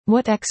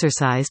What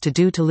exercise to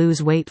do to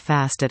lose weight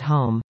fast at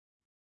home.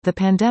 The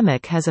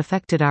pandemic has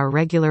affected our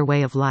regular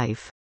way of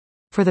life.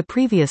 For the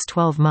previous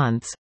 12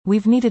 months,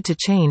 we've needed to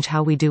change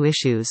how we do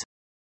issues.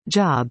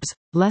 Jobs,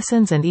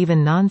 lessons and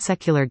even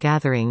non-secular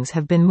gatherings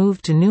have been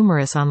moved to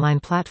numerous online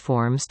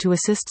platforms to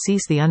assist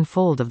cease the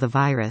unfold of the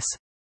virus.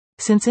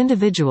 Since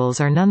individuals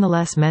are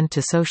nonetheless meant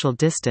to social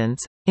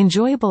distance,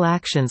 enjoyable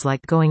actions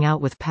like going out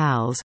with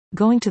pals,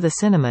 going to the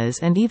cinemas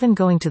and even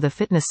going to the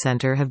fitness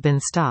center have been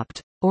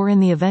stopped, or in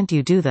the event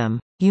you do them,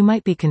 you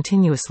might be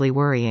continuously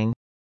worrying.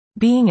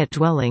 Being at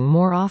dwelling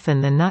more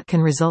often than not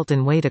can result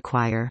in weight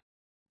acquire.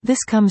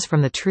 This comes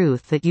from the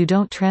truth that you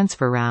don't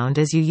transfer around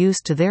as you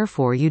used to,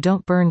 therefore you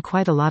don't burn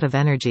quite a lot of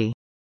energy.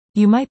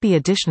 You might be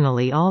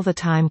additionally all the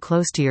time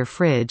close to your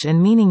fridge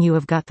and meaning you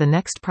have got the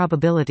next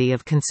probability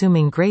of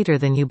consuming greater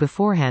than you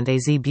beforehand.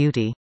 Az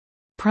beauty.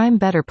 Prime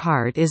better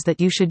part is that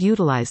you should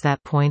utilize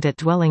that point at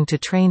dwelling to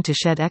train to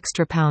shed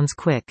extra pounds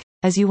quick,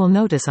 as you will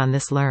notice on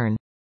this learn.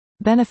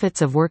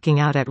 Benefits of working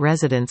out at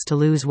residence to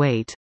lose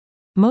weight.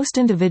 Most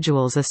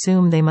individuals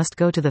assume they must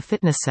go to the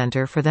fitness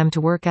center for them to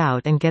work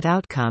out and get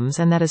outcomes,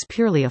 and that is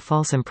purely a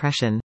false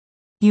impression.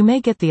 You may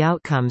get the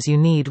outcomes you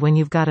need when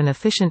you've got an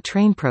efficient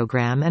train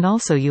program and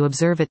also you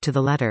observe it to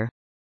the letter.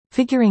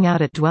 Figuring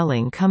out at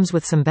dwelling comes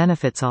with some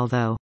benefits,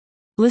 although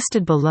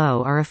listed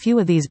below are a few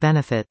of these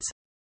benefits.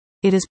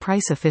 It is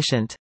price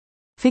efficient.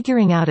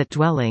 Figuring out at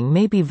dwelling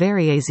may be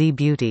very az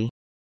beauty.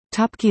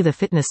 Topkey the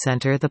fitness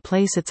center, the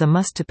place, it's a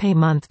must to pay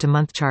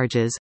month-to-month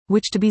charges,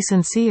 which to be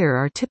sincere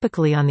are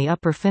typically on the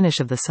upper finish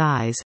of the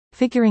size.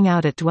 Figuring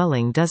out at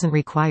dwelling doesn't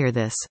require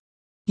this.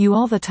 You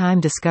all the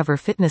time discover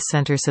fitness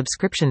center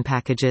subscription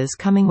packages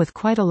coming with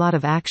quite a lot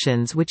of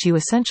actions which you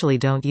essentially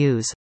don't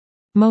use.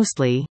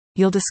 Mostly,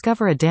 you'll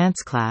discover a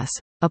dance class,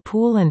 a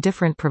pool and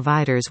different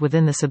providers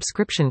within the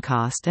subscription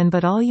cost,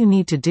 but all you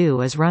need to do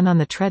is run on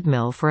the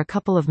treadmill for a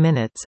couple of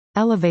minutes,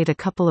 elevate a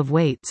couple of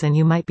weights and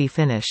you might be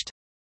finished.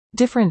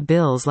 Different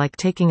bills like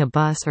taking a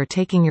bus or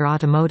taking your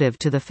automotive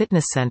to the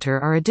fitness center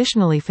are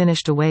additionally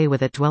finished away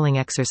with at dwelling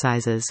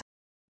exercises.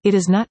 It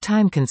is not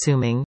time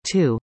consuming,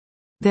 too.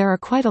 There are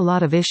quite a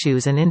lot of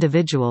issues an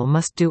individual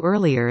must do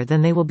earlier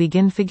than they will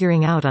begin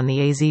figuring out on the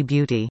az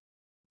beauty.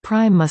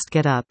 Prime must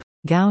get up,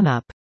 gown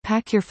up,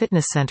 pack your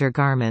fitness center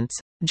garments,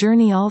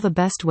 journey all the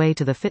best way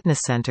to the fitness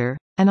center,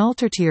 and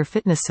alter to your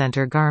fitness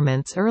center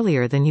garments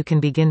earlier than you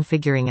can begin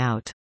figuring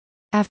out.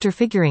 After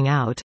figuring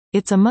out,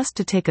 it's a must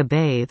to take a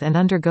bathe and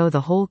undergo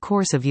the whole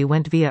course of you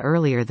went via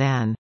earlier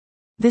than.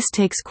 This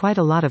takes quite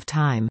a lot of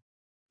time.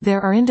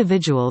 There are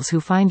individuals who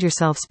find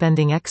yourself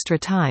spending extra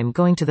time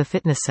going to the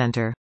fitness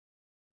center.